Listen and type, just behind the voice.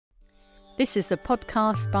This is a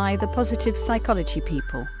podcast by the Positive Psychology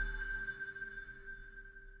People.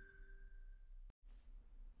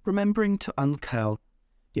 Remembering to uncurl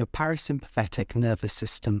your parasympathetic nervous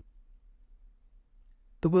system.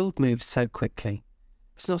 The world moves so quickly.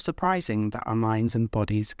 It's not surprising that our minds and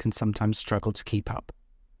bodies can sometimes struggle to keep up.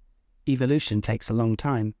 Evolution takes a long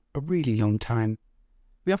time, a really long time.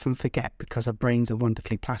 We often forget because our brains are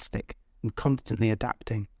wonderfully plastic and constantly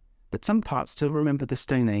adapting, but some parts still remember the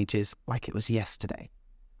Stone Ages like it was yesterday.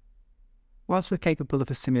 Whilst we're capable of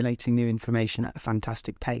assimilating new information at a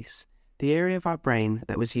fantastic pace, the area of our brain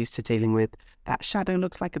that was used to dealing with "that shadow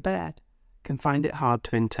looks like a bear" can find it hard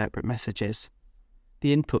to interpret messages.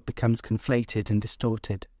 The input becomes conflated and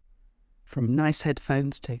distorted. From nice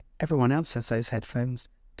headphones to everyone else has those headphones,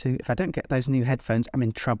 to if I don't get those new headphones, I'm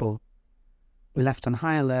in trouble. We're left on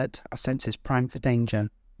high alert, our senses primed for danger,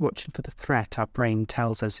 watching for the threat our brain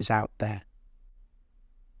tells us is out there.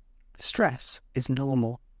 Stress is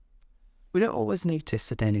normal. We don't always notice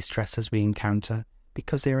the daily stresses we encounter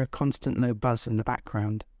because they are a constant low buzz in the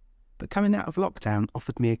background, but coming out of lockdown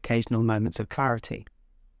offered me occasional moments of clarity.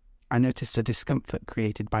 I noticed a discomfort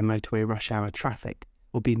created by motorway rush hour traffic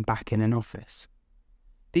or being back in an office.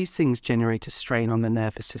 These things generate a strain on the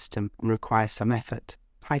nervous system and require some effort,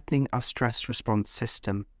 heightening our stress response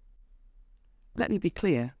system. Let me be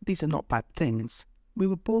clear, these are not bad things. We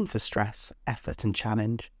were born for stress, effort and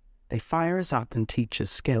challenge. They fire us up and teach us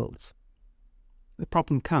skills. The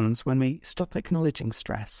problem comes when we stop acknowledging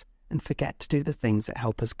stress and forget to do the things that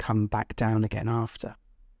help us come back down again after.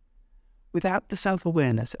 Without the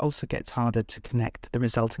self-awareness, it also gets harder to connect the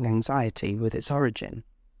resulting anxiety with its origin.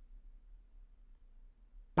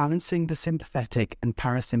 Balancing the sympathetic and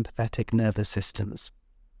parasympathetic nervous systems.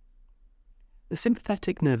 The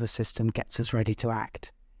sympathetic nervous system gets us ready to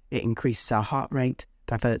act. It increases our heart rate,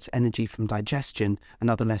 diverts energy from digestion and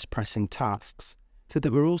other less pressing tasks, so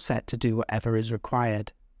that we're all set to do whatever is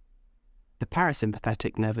required. The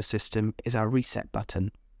parasympathetic nervous system is our reset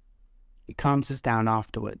button. It calms us down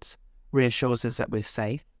afterwards, reassures us that we're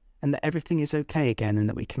safe and that everything is okay again and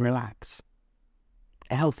that we can relax.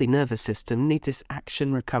 A healthy nervous system needs this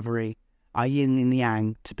action recovery, our yin and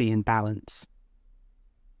yang, to be in balance.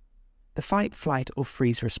 The fight, flight or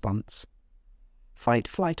freeze response. Fight,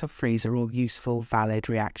 flight or freeze are all useful, valid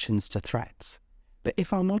reactions to threats. But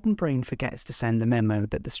if our modern brain forgets to send the memo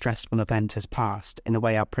that the stressful event has passed in a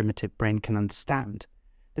way our primitive brain can understand,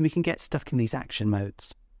 then we can get stuck in these action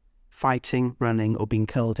modes. Fighting, running or being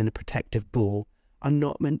curled in a protective ball are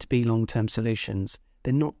not meant to be long-term solutions.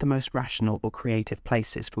 They're not the most rational or creative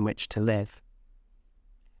places from which to live.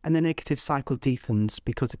 And the negative cycle deepens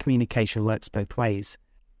because the communication works both ways.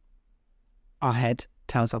 Our head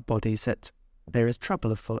tells our bodies that there is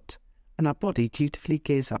trouble afoot, and our body dutifully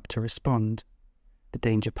gears up to respond. The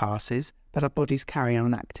danger passes, but our bodies carry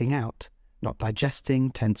on acting out, not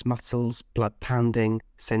digesting, tense muscles, blood pounding,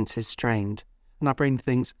 senses strained. And our brain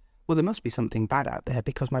thinks, well, there must be something bad out there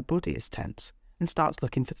because my body is tense, and starts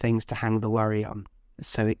looking for things to hang the worry on.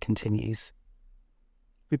 So it continues.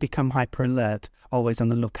 We become hyper-alert, always on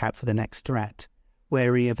the lookout for the next threat,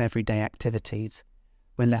 wary of everyday activities.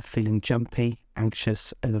 We're left feeling jumpy,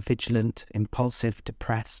 anxious, over-vigilant, impulsive,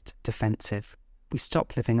 depressed, defensive. We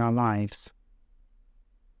stop living our lives.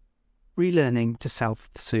 Relearning to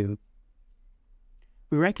self-soothe.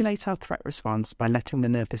 We regulate our threat response by letting the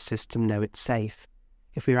nervous system know it's safe.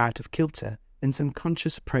 If we're out of kilter, then some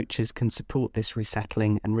conscious approaches can support this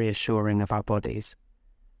resettling and reassuring of our bodies.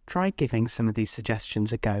 Try giving some of these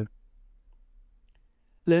suggestions a go.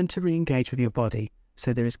 Learn to re-engage with your body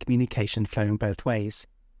so there is communication flowing both ways.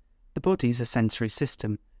 The body is a sensory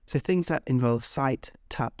system, so things that involve sight,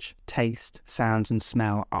 touch, taste, sound and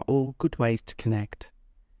smell are all good ways to connect.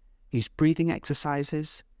 Use breathing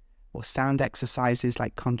exercises or sound exercises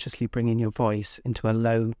like consciously bringing your voice into a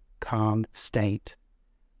low, calm state.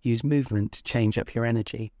 Use movement to change up your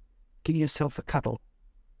energy. Give yourself a cuddle.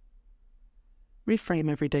 Reframe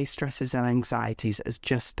everyday stresses and anxieties as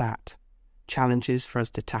just that, challenges for us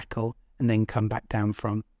to tackle and then come back down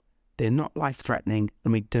from. They're not life-threatening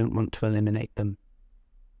and we don't want to eliminate them.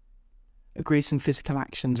 Agree some physical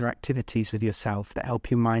actions or activities with yourself that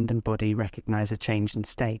help your mind and body recognise a change in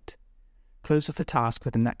state. Close off a task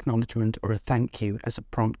with an acknowledgement or a thank you as a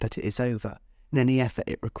prompt that it is over, and any effort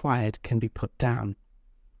it required can be put down.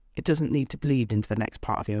 It doesn't need to bleed into the next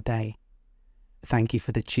part of your day. A thank you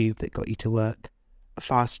for the tube that got you to work, a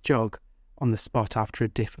fast jog on the spot after a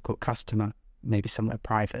difficult customer, maybe somewhere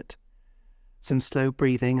private, some slow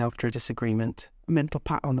breathing after a disagreement, a mental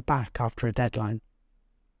pat on the back after a deadline.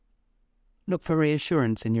 Look for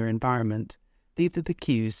reassurance in your environment. These are the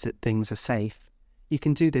cues that things are safe. You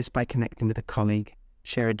can do this by connecting with a colleague,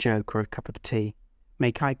 share a joke or a cup of tea,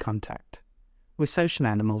 make eye contact. We're social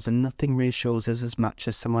animals and nothing reassures us as much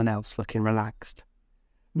as someone else looking relaxed.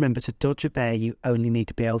 Remember, to dodge a bear, you only need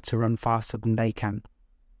to be able to run faster than they can.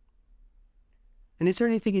 And is there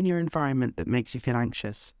anything in your environment that makes you feel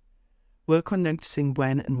anxious? Work on noticing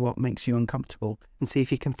when and what makes you uncomfortable and see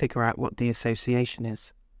if you can figure out what the association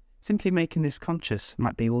is. Simply making this conscious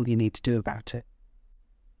might be all you need to do about it.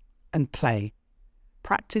 And play.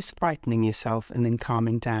 Practice frightening yourself and then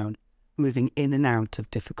calming down, moving in and out of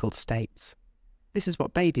difficult states. This is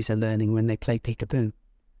what babies are learning when they play peekaboo.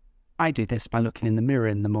 I do this by looking in the mirror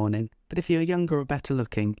in the morning, but if you're younger or better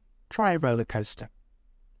looking, try a roller coaster.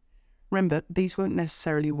 Remember, these won't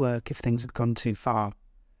necessarily work if things have gone too far.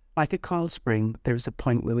 Like a coiled spring, there is a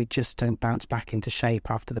point where we just don't bounce back into shape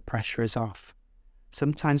after the pressure is off.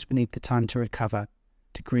 Sometimes we need the time to recover,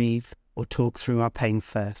 to grieve, or talk through our pain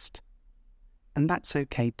first. And that's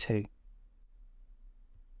okay too.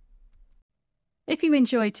 If you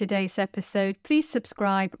enjoyed today's episode, please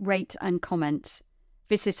subscribe, rate and comment.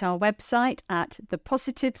 Visit our website at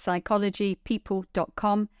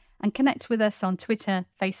thepositivepsychologypeople.com and connect with us on Twitter,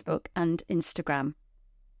 Facebook and Instagram.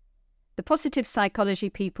 The Positive Psychology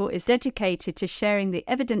People is dedicated to sharing the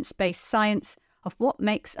evidence-based science of what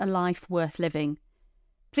makes a life worth living.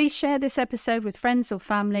 Please share this episode with friends or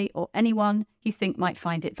family or anyone you think might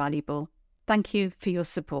find it valuable. Thank you for your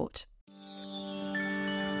support.